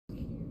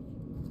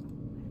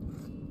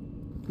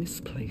This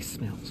place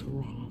smells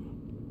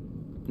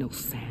wrong. No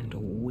sand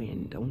or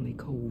wind, only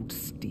cold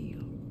steel.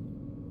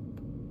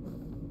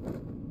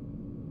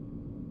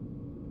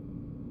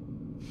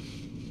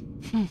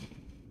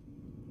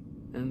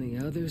 And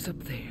the others up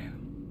there,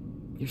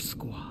 your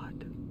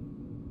squad.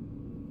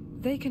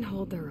 They can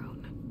hold their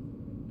own.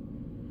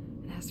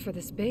 And as for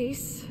this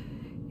base,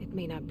 it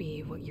may not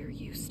be what you're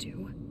used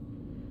to,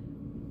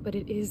 but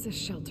it is a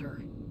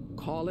shelter.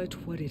 Call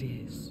it what it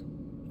is.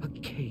 A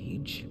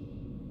cage.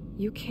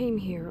 You came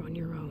here on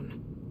your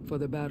own. For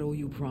the battle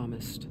you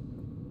promised.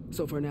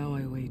 So for now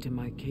I wait in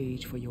my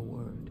cage for your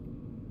word.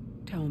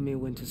 Tell me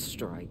when to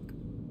strike.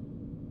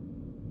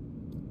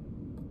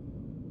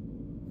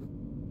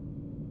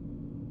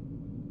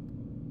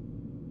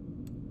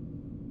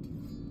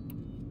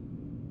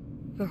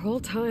 The whole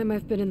time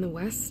I've been in the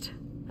West,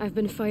 I've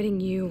been fighting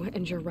you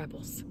and your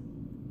rebels.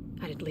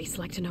 I'd at least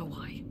like to know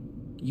why.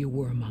 You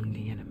were among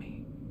the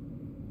enemy.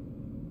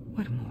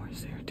 What more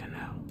is there to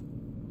know?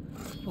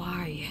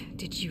 Why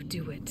did you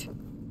do it?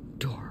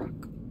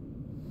 Dork,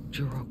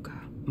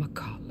 Jiroka,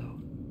 Makalo.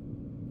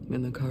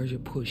 And the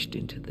Karja pushed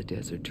into the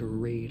desert to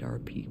raid our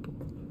people.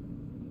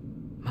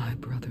 My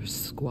brother's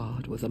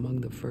squad was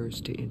among the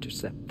first to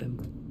intercept them.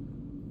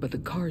 But the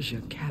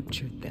Karja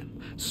captured them,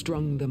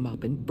 strung them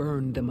up, and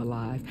burned them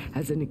alive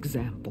as an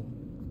example.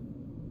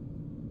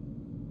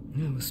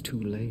 It was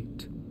too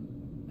late.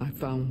 I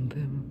found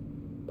them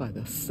by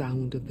the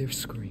sound of their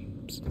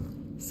screams.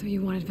 So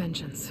you wanted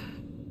vengeance?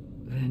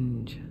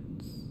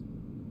 Vengeance?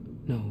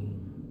 No.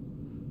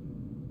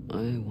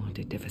 I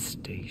wanted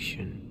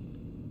devastation.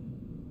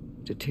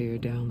 To tear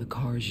down the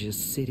Karja's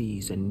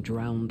cities and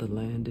drown the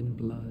land in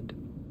blood.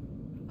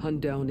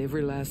 Hunt down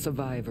every last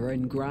survivor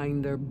and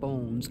grind their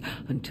bones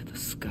until the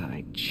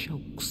sky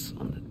chokes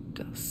on the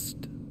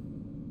dust.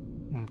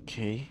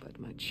 Okay. But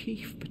my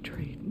chief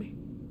betrayed me.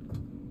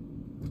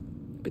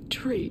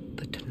 Betrayed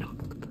the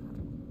Tenakth.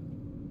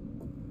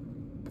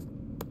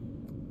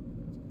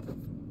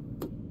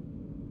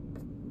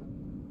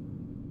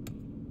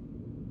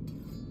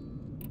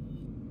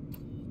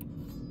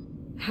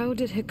 How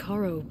did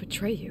Hikaru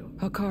betray you?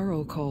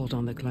 Hikaru called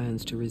on the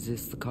clans to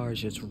resist the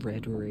Karja's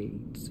red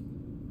raids.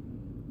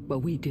 But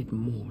we did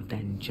more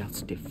than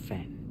just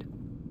defend.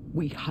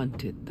 We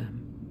hunted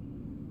them,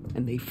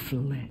 and they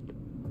fled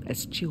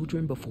as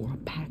children before a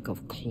pack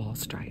of claw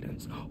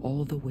striders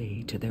all the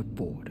way to their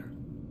border.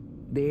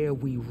 There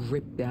we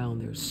ripped down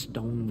their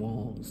stone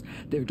walls.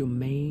 Their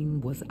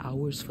domain was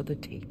ours for the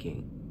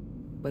taking.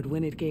 But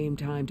when it came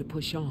time to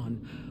push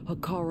on,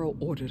 Hikaru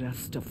ordered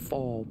us to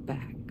fall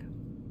back.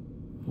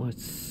 What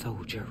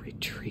soldier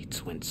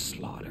retreats when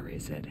slaughter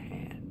is at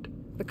hand?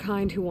 The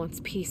kind who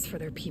wants peace for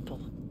their people.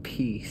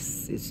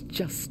 Peace is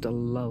just a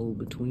lull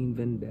between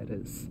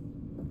vendettas.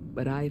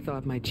 But I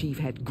thought my chief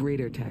had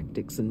greater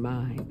tactics in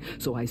mind,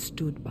 so I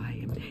stood by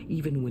him,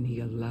 even when he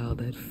allowed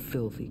that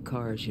filthy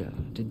Karja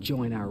to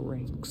join our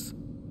ranks.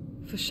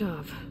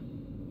 Fashav.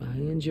 I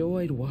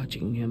enjoyed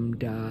watching him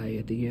die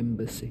at the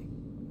embassy.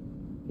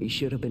 He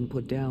should have been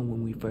put down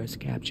when we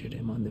first captured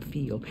him on the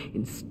field.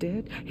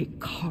 Instead,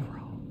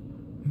 Hikaru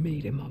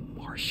made him a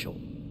marshal.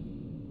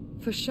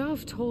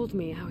 Fashav told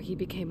me how he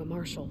became a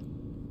marshal.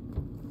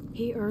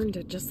 He earned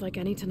it just like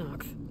any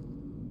Tenakth.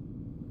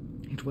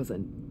 It was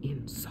an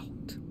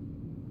insult.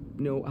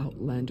 No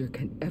outlander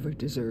can ever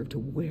deserve to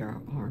wear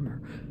our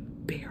armor,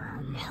 bear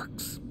our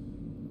marks.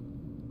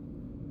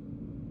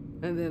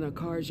 And then a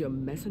Karja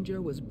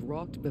messenger was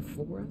brought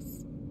before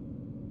us?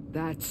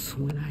 That's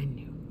when I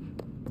knew.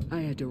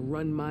 I had to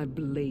run my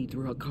blade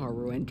through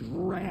Hikaru and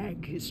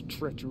drag his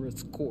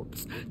treacherous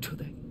corpse to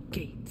the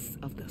gates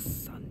of the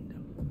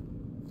Sundom.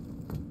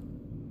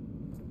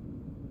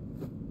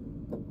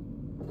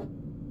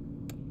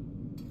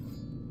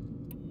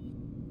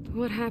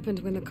 What happened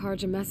when the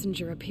Karja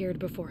messenger appeared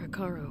before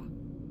Hikaru?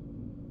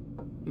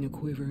 The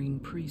quivering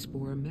priest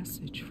bore a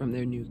message from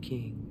their new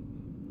king.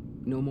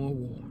 No more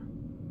war.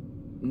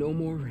 No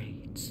more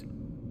raids.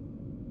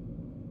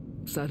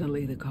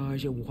 Suddenly the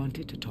Karja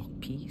wanted to talk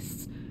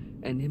peace.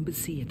 An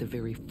embassy at the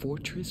very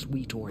fortress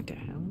we tore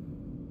down?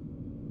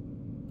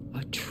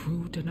 A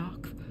true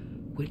Tenakth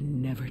would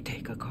never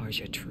take a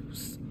Karja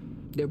truce.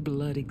 Their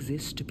blood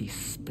exists to be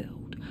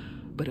spilled.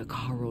 But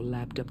Hikaru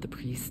lapped up the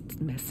priest's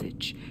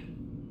message.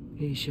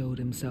 He showed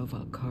himself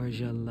a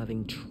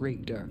Karja-loving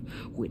traitor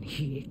when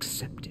he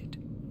accepted.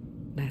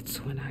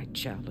 That's when I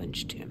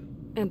challenged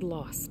him. And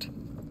lost.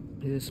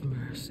 His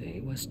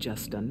mercy was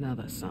just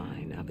another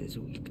sign of his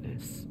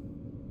weakness.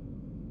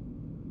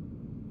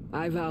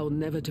 I vowed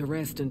never to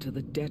rest until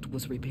the debt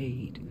was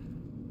repaid,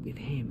 with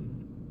him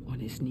on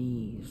his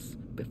knees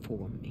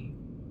before me.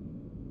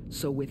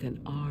 So with an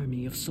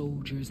army of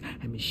soldiers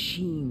and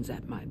machines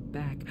at my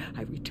back,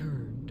 I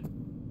returned.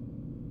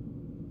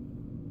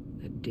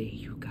 The day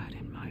you got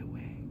in my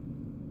way.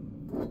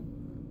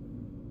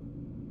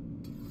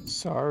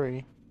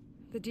 Sorry.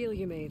 The deal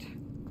you made.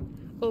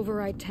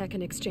 Override tech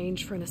in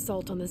exchange for an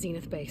assault on the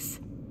Zenith base.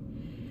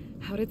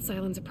 How did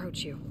Silence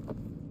approach you?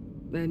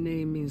 That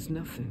name means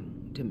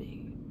nothing to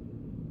me.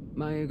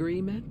 My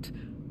agreement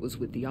was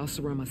with the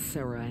Oseram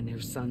Sarah and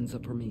her sons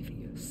of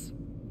Prometheus.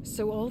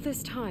 So all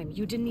this time,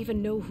 you didn't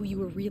even know who you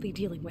were really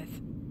dealing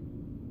with?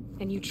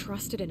 And you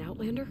trusted an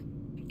Outlander?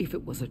 If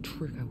it was a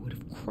trick, I would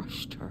have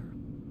crushed her.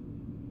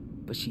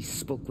 But she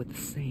spoke with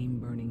the same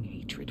burning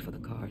hatred for the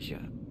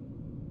Karja.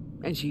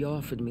 And she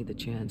offered me the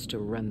chance to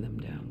run them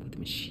down with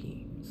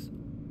machines.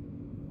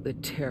 The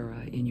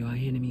terror in your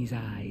enemy's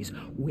eyes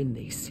when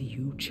they see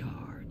you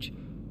charge.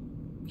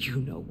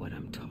 You know what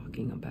I'm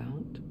talking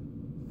about.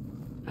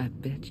 I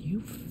bet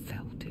you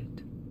felt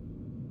it.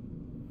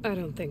 I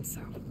don't think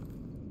so.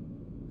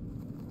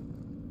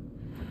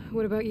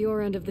 What about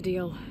your end of the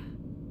deal?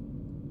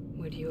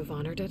 Would you have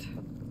honored it?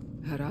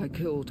 Had I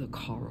killed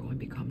Akaro and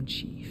become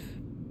chief,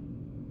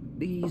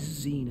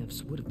 these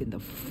Zeniths would have been the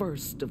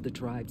first of the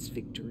tribe's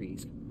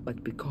victories.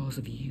 But because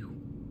of you,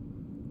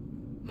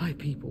 my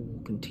people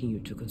will continue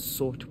to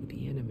consort with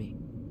the enemy.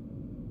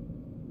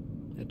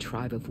 A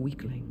tribe of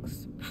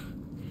weaklings.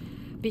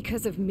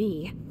 Because of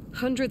me,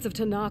 hundreds of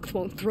Tenakth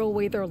won't throw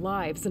away their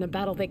lives in a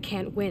battle they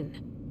can't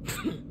win.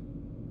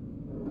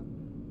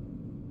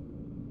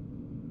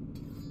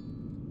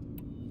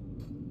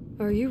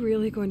 Are you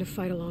really going to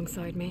fight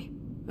alongside me?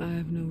 I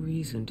have no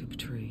reason to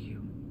betray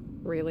you.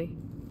 Really?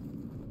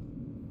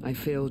 I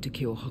failed to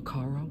kill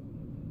Hakaro,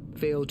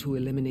 failed to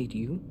eliminate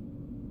you.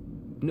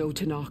 No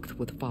Tenakth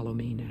would follow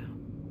me now.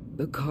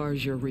 The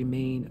Karja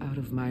remain out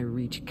of my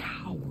reach,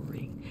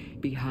 cowering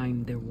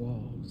behind their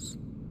walls.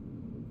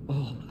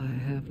 All I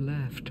have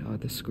left are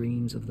the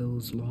screams of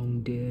those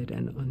long dead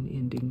and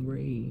unending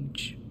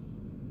rage.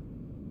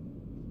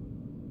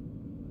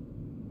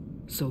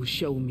 So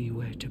show me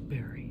where to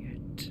bury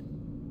it.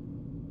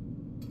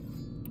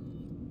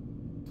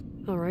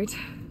 All right.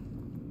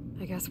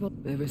 I guess we'll...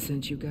 Ever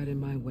since you got in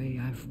my way,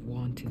 I've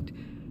wanted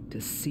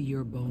to see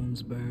your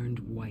bones burned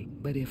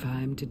white. But if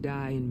I'm to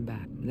die in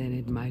battle, then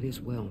it might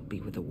as well be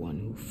with the one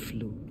who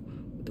flew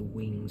with the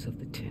wings of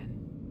the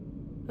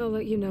 10. I'll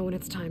let you know when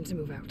it's time to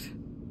move out.